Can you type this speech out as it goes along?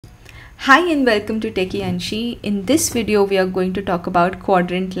Hi and welcome to Techie Anshi. In this video, we are going to talk about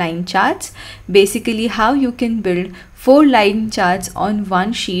quadrant line charts. Basically, how you can build 4 line charts on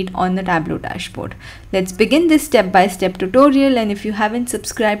one sheet on the Tableau dashboard. Let's begin this step-by-step tutorial, and if you haven't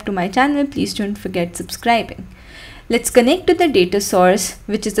subscribed to my channel, please don't forget subscribing. Let's connect to the data source,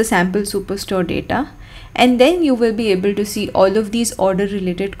 which is the sample superstore data, and then you will be able to see all of these order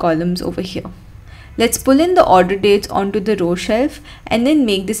related columns over here. Let's pull in the order dates onto the row shelf and then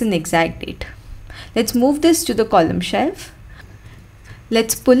make this an exact date. Let's move this to the column shelf.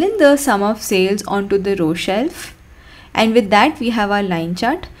 Let's pull in the sum of sales onto the row shelf. And with that, we have our line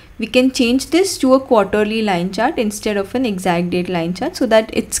chart. We can change this to a quarterly line chart instead of an exact date line chart so that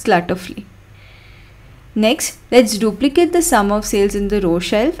it's clutter free. Next, let's duplicate the sum of sales in the row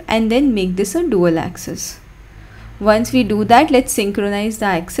shelf and then make this a dual axis. Once we do that, let's synchronize the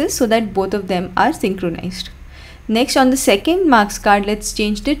axes so that both of them are synchronized. Next, on the second marks card, let's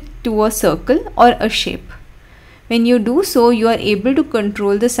change it to a circle or a shape. When you do so, you are able to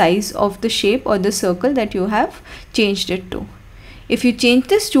control the size of the shape or the circle that you have changed it to. If you change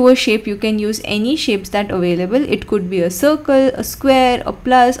this to a shape, you can use any shapes that are available. It could be a circle, a square, a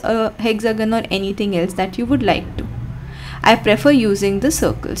plus, a hexagon, or anything else that you would like to. I prefer using the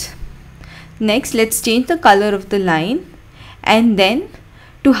circles. Next, let's change the color of the line, and then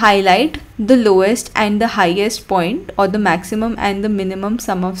to highlight the lowest and the highest point, or the maximum and the minimum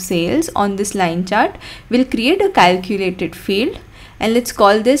sum of sales on this line chart, we'll create a calculated field, and let's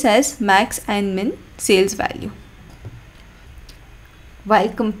call this as max and min sales value. While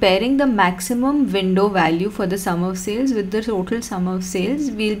comparing the maximum window value for the sum of sales with the total sum of sales,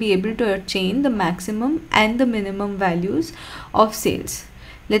 we'll be able to obtain the maximum and the minimum values of sales.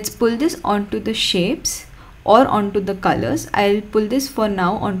 Let's pull this onto the shapes or onto the colors. I'll pull this for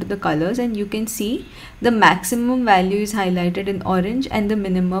now onto the colors, and you can see the maximum value is highlighted in orange and the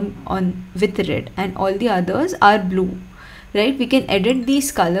minimum with red, and all the others are blue. Right? We can edit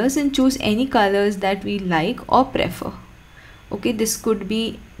these colors and choose any colors that we like or prefer. Okay, this could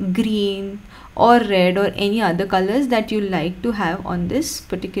be green or red or any other colors that you like to have on this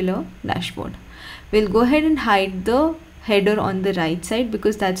particular dashboard. We'll go ahead and hide the header on the right side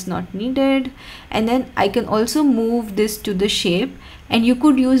because that's not needed, and then I can also move this to the shape, and you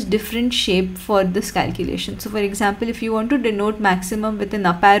could use different shape for this calculation. So for example, if you want to denote maximum with an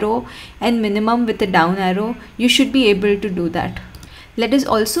up arrow and minimum with a down arrow, you should be able to do that. Let us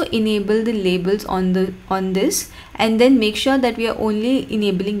also enable the labels on this, and then make sure that we are only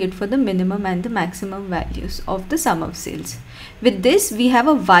enabling it for the minimum and the maximum values of the sum of sales. With this, we have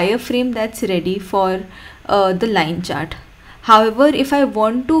a wireframe that's ready for the line chart. However, if I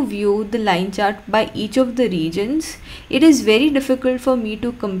want to view the line chart by each of the regions, it is very difficult for me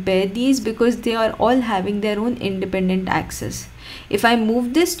to compare these because they are all having their own independent axis. If I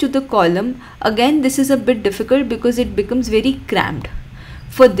move this to the column, again this is a bit difficult because it becomes very cramped.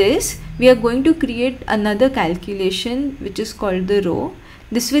 For this, we are going to create another calculation which is called the row.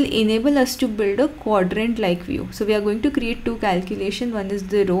 This will enable us to build a quadrant like view. So we are going to create two calculations. One is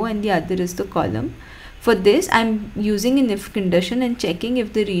the row and the other is the column. For this, I'm using an if condition and checking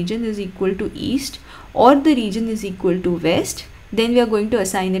if the region is equal to east or the region is equal to west. Then we are going to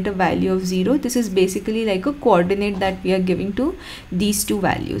assign it a value of 0. This is basically like a coordinate that we are giving to these two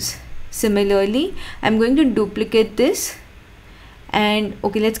values. Similarly, I'm going to duplicate this, and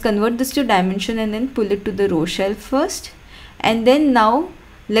okay, let's convert this to dimension and then pull it to the row shelf first. And then now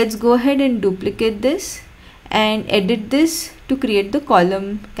let's go ahead and duplicate this and edit this to create the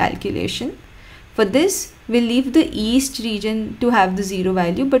column calculation. For this, we'll leave the east region to have the 0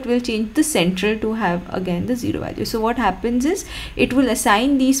 value, but we'll change the central to have again the 0 value. So what happens is, it will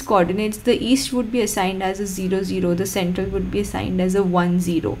assign these coordinates. The east would be assigned as a 0, 0. The central would be assigned as a 1,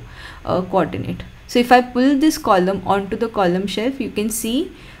 0 coordinate. So if I pull this column onto the column shelf, you can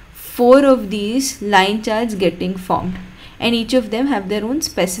see 4 of these line charts getting formed, and each of them have their own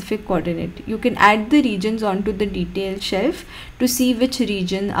specific coordinate. You can add the regions onto the detail shelf to see which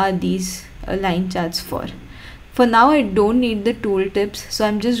region are these line charts for. For now, I don't need the tooltips, so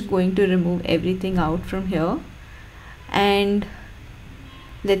I'm just going to remove everything out from here. And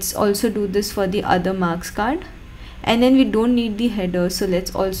let's also do this for the other marks card. And then we don't need the headers, so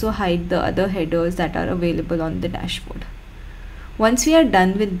let's also hide the other headers that are available on the dashboard. Once we are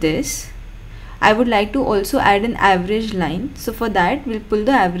done with this, I would like to also add an average line. So for that, we'll pull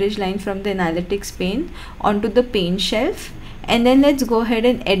the average line from the analytics pane onto the pane shelf, and then let's go ahead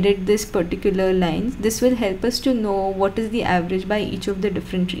and edit this particular line. This will help us to know what is the average by each of the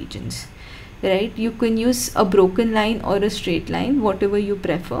different regions. Right? You can use a broken line or a straight line, whatever you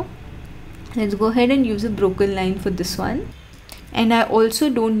prefer. Let's go ahead and use a broken line for this one. And I also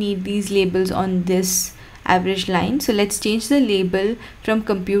don't need these labels on this average line. So let's change the label from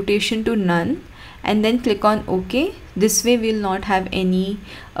computation to none and then click on OK. This way we'll not have any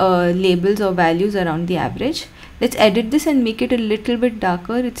labels or values around the average. Let's edit this and make it a little bit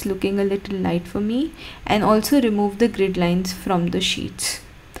darker. It's looking a little light for me. And also remove the grid lines from the sheets.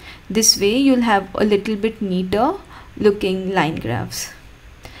 This way you'll have a little bit neater looking line graphs.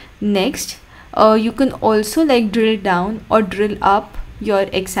 Next, you can also like drill down or drill up your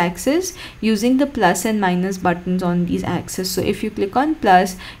x-axis using the plus and minus buttons on these axes. So if you click on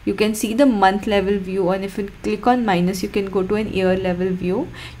plus, you can see the month level view, and if you click on minus, you can go to an year level view.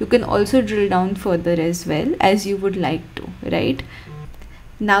 You can also drill down further as well as you would like to, right?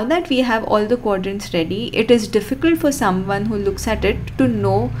 Now that we have all the quadrants ready, it is difficult for someone who looks at it to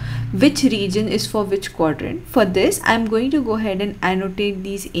know which region is for which quadrant. For this, I'm going to go ahead and annotate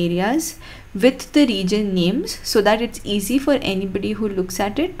these areas with the region names so that it's easy for anybody who looks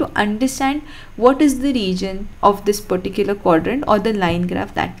at it to understand what is the region of this particular quadrant or the line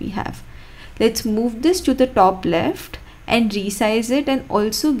graph that we have. Let's move this to the top left and resize it, and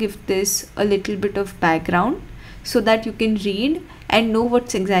also give this a little bit of background so that you can read and know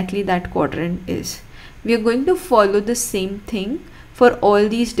what's exactly that quadrant is. We are going to follow the same thing for all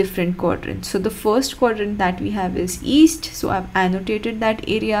these different quadrants. So the first quadrant that we have is east, so I've annotated that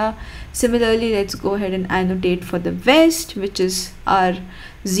area. Similarly, let's go ahead and annotate for the west, which is our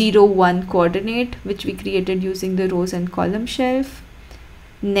 0, 1 coordinate, which we created using the rows and column shelf.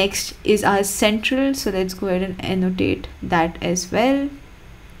 Next is our central, so let's go ahead and annotate that as well.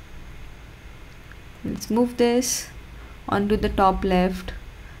 Let's move this onto the top left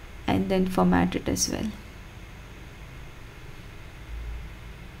and then format it as well.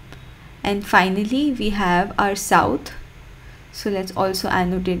 And finally we have our south, so let's also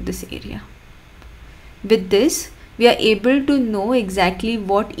annotate this area. With this, we are able to know exactly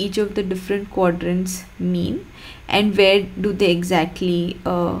what each of the different quadrants mean and where do they exactly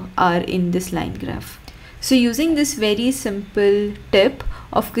are in this line graph. So using this very simple tip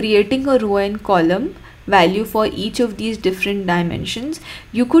of creating a row and column value for each of these different dimensions,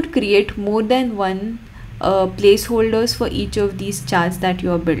 you could create more than one placeholders for each of these charts that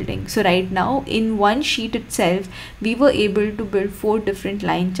you are building. So right now in one sheet itself, we were able to build 4 different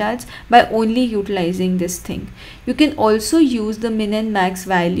line charts by only utilizing this thing. You can also use the min and max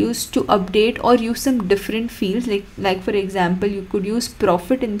values to update or use some different fields, like for example, you could use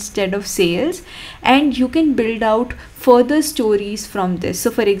profit instead of sales, and you can build out further stories from this.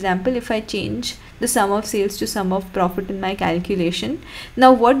 So for example, if I change the sum of sales to sum of profit in my calculation,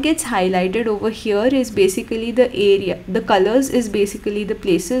 now what gets highlighted over here is basically the area, the colors is basically the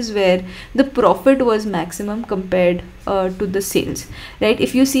places where the profit was maximum compared to the sales, right?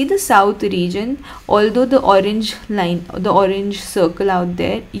 If you see the south region, although the orange line, the orange circle out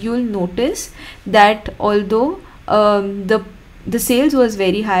there, you'll notice that although the sales was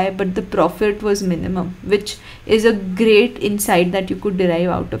very high, but the profit was minimum, which is a great insight that you could derive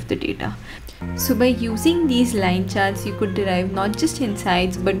out of the data. So by using these line charts, you could derive not just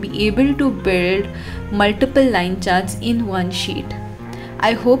insights, but be able to build multiple line charts in one sheet.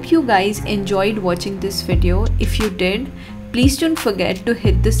 I hope you guys enjoyed watching this video. If you did, please don't forget to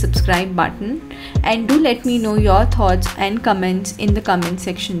hit the subscribe button, and do let me know your thoughts and comments in the comment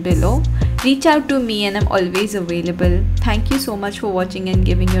section below. Reach out to me and I'm always available. Thank you so much for watching and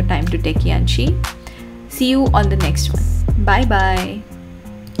giving your time to Techie Anshi. See you on the next one. Bye bye.